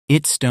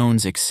It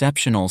Stone's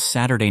exceptional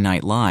Saturday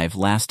Night Live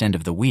last end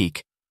of the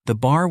week, the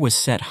bar was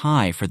set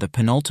high for the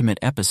penultimate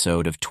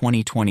episode of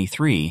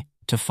 2023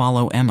 to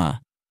follow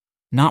Emma.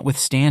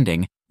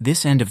 Notwithstanding,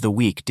 this end of the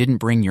week didn't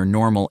bring your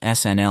normal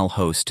SNL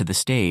host to the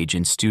stage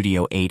in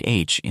Studio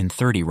 8H in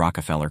 30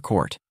 Rockefeller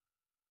Court.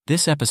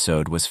 This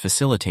episode was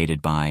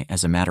facilitated by,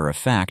 as a matter of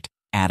fact,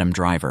 Adam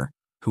Driver,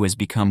 who has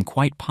become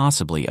quite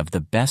possibly of the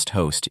best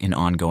host in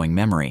ongoing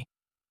memory.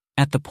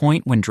 At the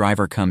point when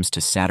Driver comes to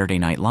Saturday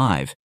Night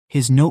Live,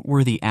 his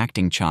noteworthy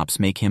acting chops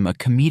make him a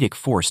comedic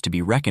force to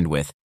be reckoned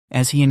with,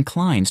 as he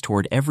inclines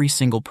toward every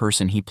single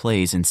person he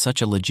plays in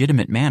such a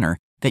legitimate manner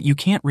that you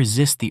can't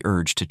resist the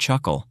urge to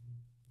chuckle.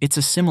 It's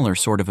a similar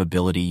sort of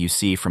ability you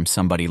see from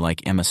somebody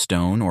like Emma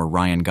Stone or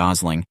Ryan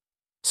Gosling,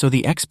 so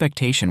the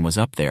expectation was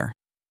up there.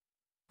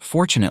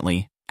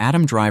 Fortunately,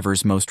 Adam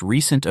Driver's most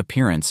recent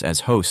appearance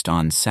as host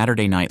on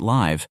Saturday Night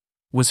Live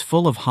was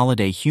full of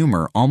holiday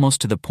humor,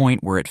 almost to the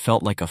point where it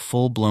felt like a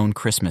full-blown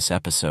Christmas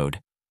episode.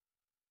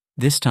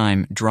 This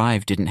time,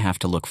 Drive didn't have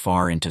to look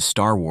far into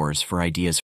Star Wars for ideas